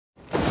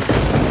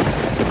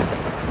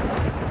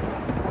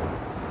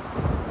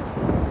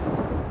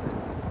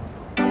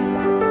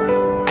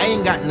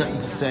ain't got nothing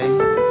to say. I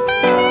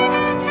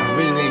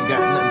really ain't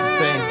got nothing to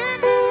say.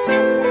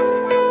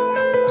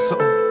 So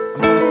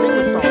I'm gonna sing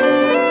the song.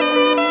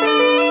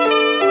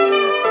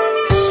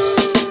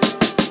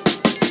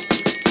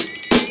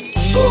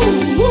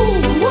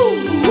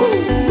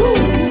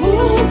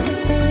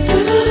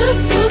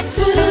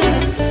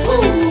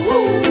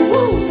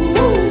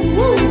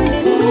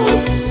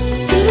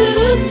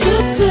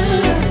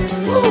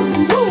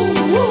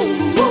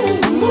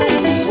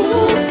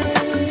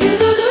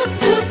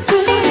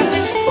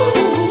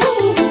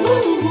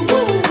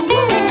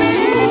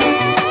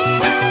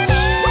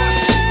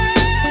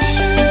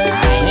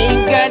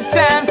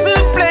 Time to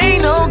play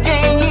no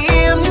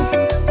games.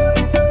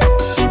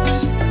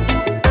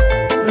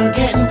 We're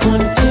getting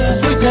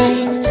confused with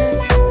names.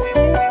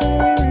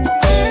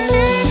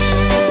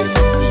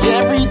 See,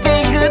 every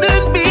day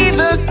couldn't be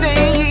the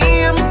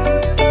same.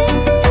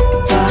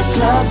 Dark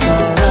clouds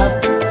are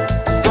up,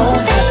 it's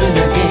gonna happen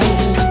again.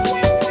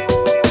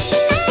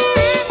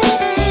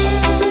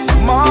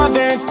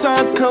 Mother,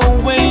 tuck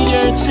away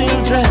your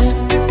children.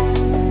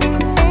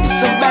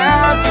 It's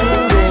about to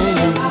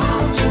rain.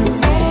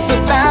 It's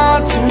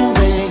about to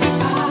rain.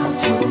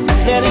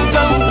 Let it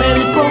flow, let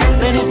it roll,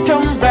 let it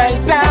come right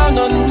down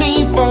on me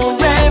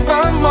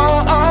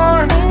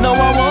forevermore. No, I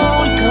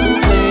won't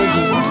complain.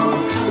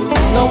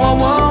 No, I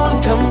won't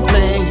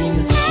complain.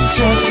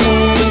 Just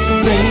let it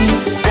rain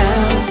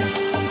down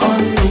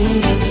on me.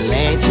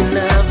 Let your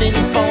loving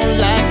fall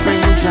like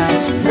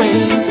raindrops.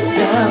 Rain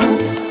down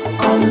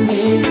on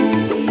me.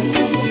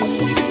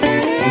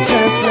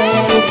 Just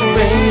let it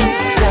rain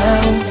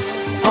down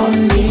on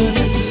me.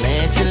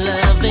 Let your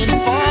loving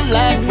fall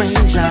like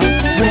raindrops.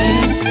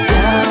 Rain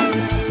down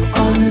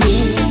on me.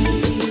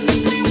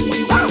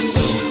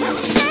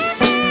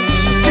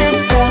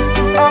 Tip-tap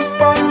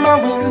up on my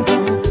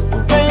window.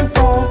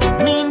 Rainfall,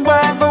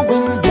 meanwhile the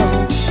wind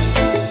blows.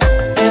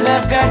 And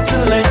I've got to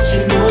let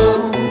you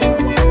know.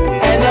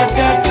 And I've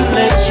got to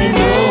let you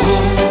know.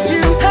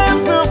 You have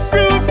the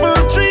fruitful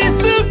trees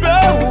to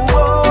grow.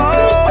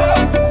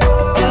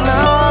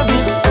 Love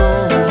you so.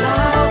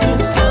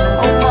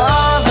 Oh,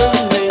 Mother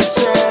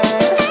Nature.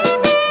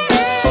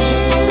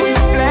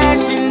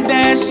 Splashing,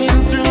 dashing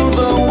through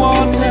the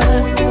water.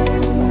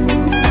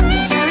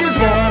 Still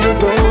gotta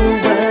go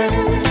back.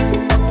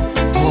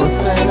 Poor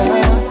fella,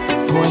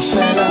 poor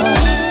fella.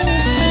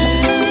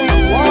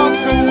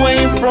 Walked away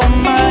from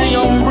my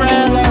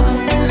umbrella.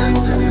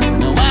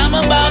 Now I'm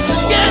about to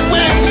get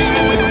wet.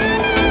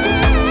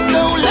 So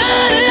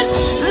let it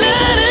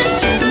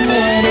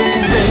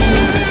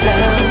rain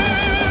down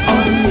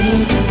on me.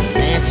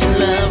 Let your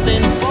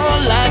loving fall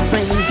like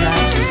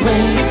raindrops.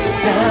 Rain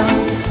down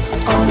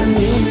on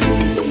me.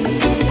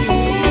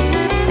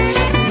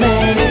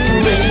 Let it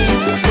rain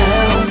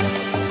down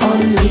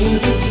on me.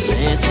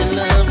 Let your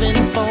loving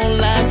fall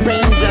like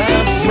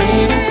raindrops.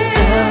 Rain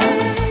down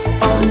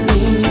on me.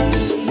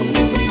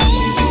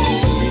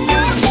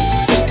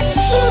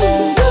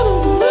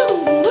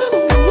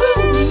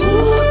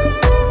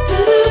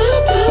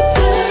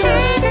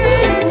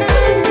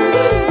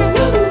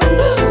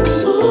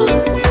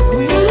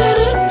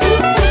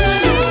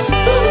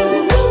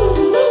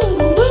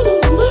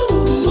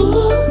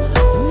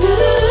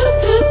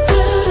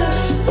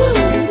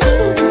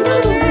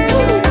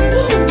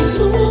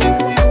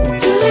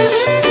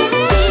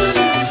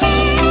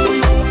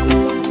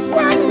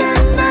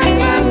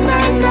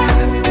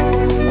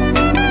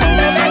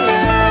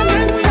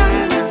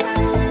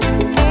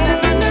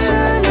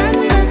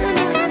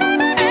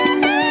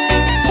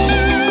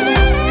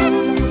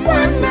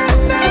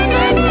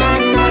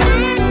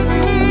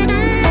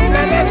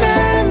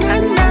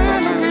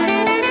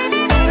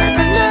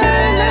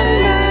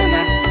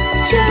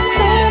 Just